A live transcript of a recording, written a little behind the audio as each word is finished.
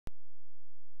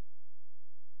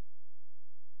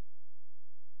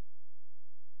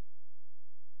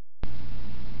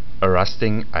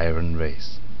rusting iron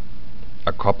vase,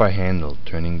 a copper handle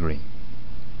turning green,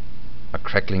 a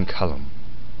crackling column.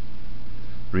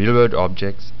 Real-world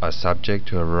objects are subject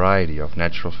to a variety of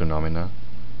natural phenomena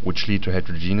which lead to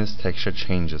heterogeneous texture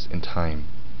changes in time.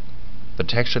 The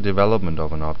texture development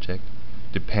of an object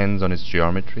depends on its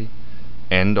geometry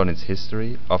and on its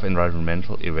history of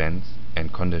environmental events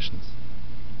and conditions.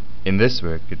 In this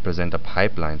work we present a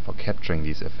pipeline for capturing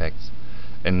these effects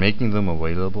and making them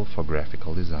available for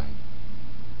graphical design.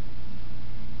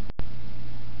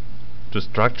 To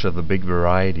structure the big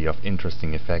variety of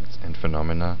interesting effects and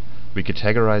phenomena, we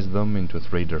categorize them into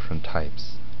three different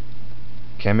types: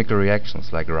 chemical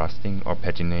reactions like rusting or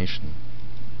patination,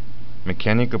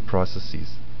 mechanical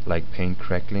processes like paint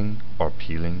crackling or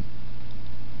peeling,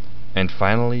 and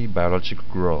finally biological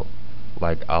growth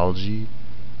like algae,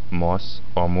 moss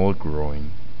or mold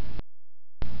growing.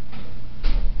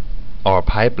 Our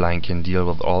pipeline can deal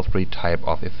with all three types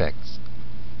of effects.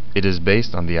 It is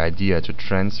based on the idea to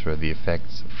transfer the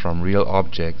effects from real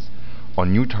objects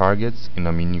on new targets in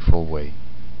a meaningful way.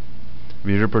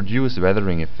 We reproduce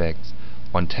weathering effects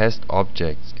on test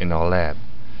objects in our lab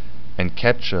and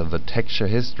capture the texture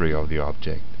history of the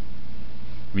object.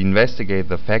 We investigate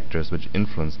the factors which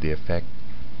influence the effect,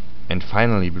 and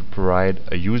finally we provide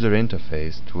a user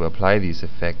interface to apply these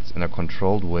effects in a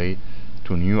controlled way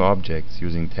to new objects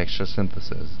using texture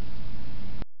synthesis.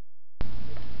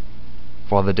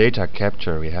 For the data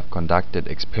capture we have conducted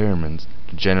experiments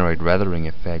to generate weathering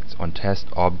effects on test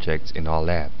objects in our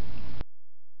lab.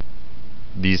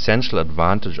 The essential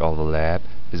advantage of the lab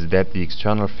is that the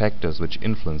external factors which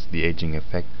influence the aging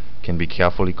effect can be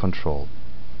carefully controlled.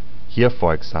 Here,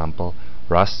 for example,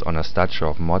 rust on a statue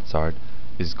of Mozart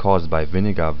is caused by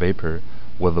vinegar vapor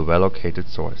with a well-located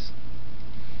source.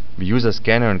 We use a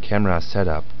scanner and camera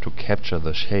setup to capture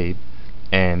the shape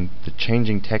and the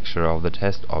changing texture of the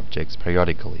test objects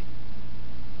periodically.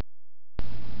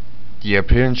 The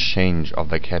appearance change of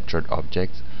the captured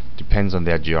objects depends on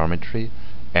their geometry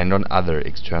and on other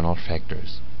external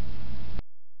factors.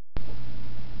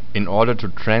 In order to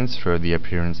transfer the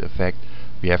appearance effect,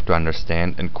 we have to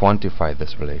understand and quantify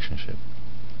this relationship.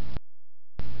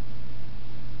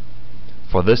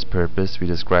 For this purpose, we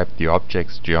describe the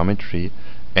object's geometry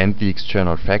and the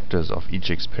external factors of each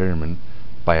experiment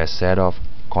by a set of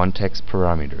context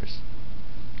parameters.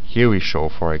 Here we show,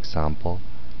 for example,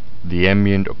 the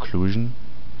ambient occlusion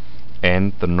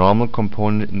and the normal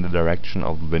component in the direction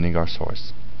of the vinegar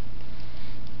source.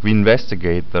 We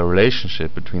investigate the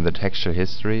relationship between the texture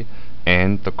history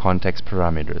and the context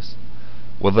parameters.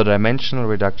 With the dimensional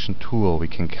reduction tool we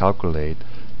can calculate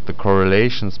the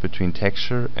correlations between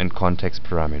texture and context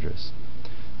parameters.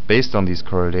 Based on these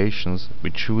correlations, we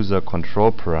choose a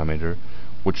control parameter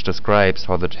which describes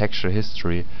how the texture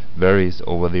history varies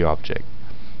over the object.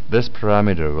 This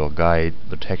parameter will guide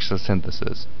the texture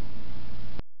synthesis.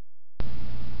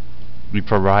 We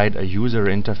provide a user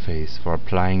interface for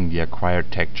applying the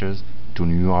acquired textures to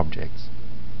new objects.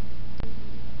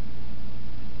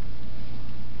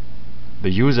 The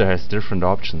user has different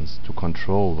options to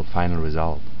control the final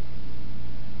result.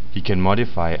 He can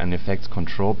modify an effect's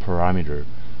control parameter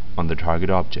on the target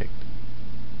object.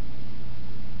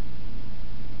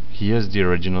 Here's the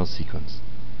original sequence.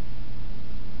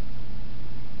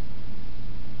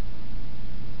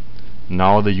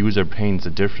 Now the user paints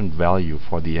a different value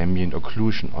for the ambient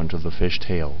occlusion onto the fish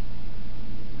tail.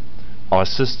 Our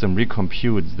system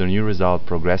recomputes the new result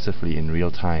progressively in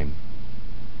real time.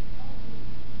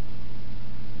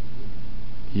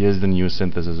 Here's the new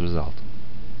synthesis result.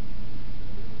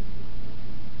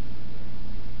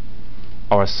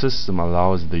 Our system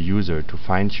allows the user to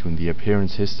fine-tune the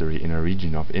appearance history in a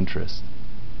region of interest.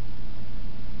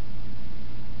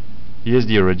 Here's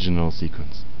the original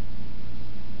sequence.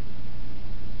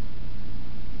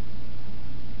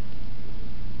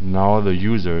 Now the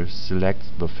user selects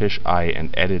the fish eye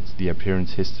and edits the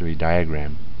appearance history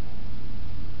diagram.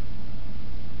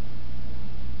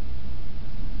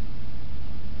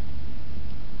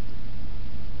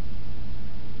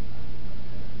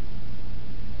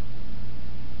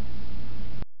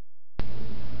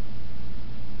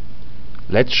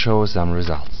 Let's show some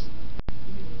results.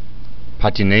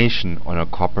 Patination on a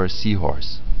copper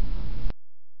seahorse.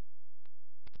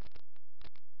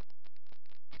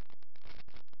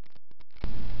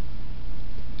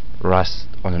 Rust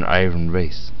on an iron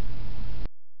vase.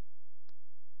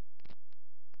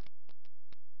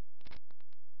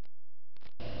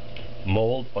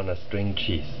 Mold on a string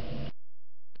cheese.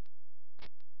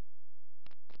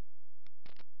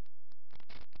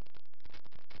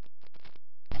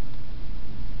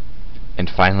 And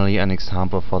finally an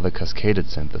example for the cascaded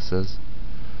synthesis.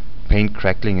 paint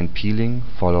crackling and peeling,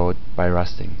 followed by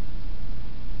rusting.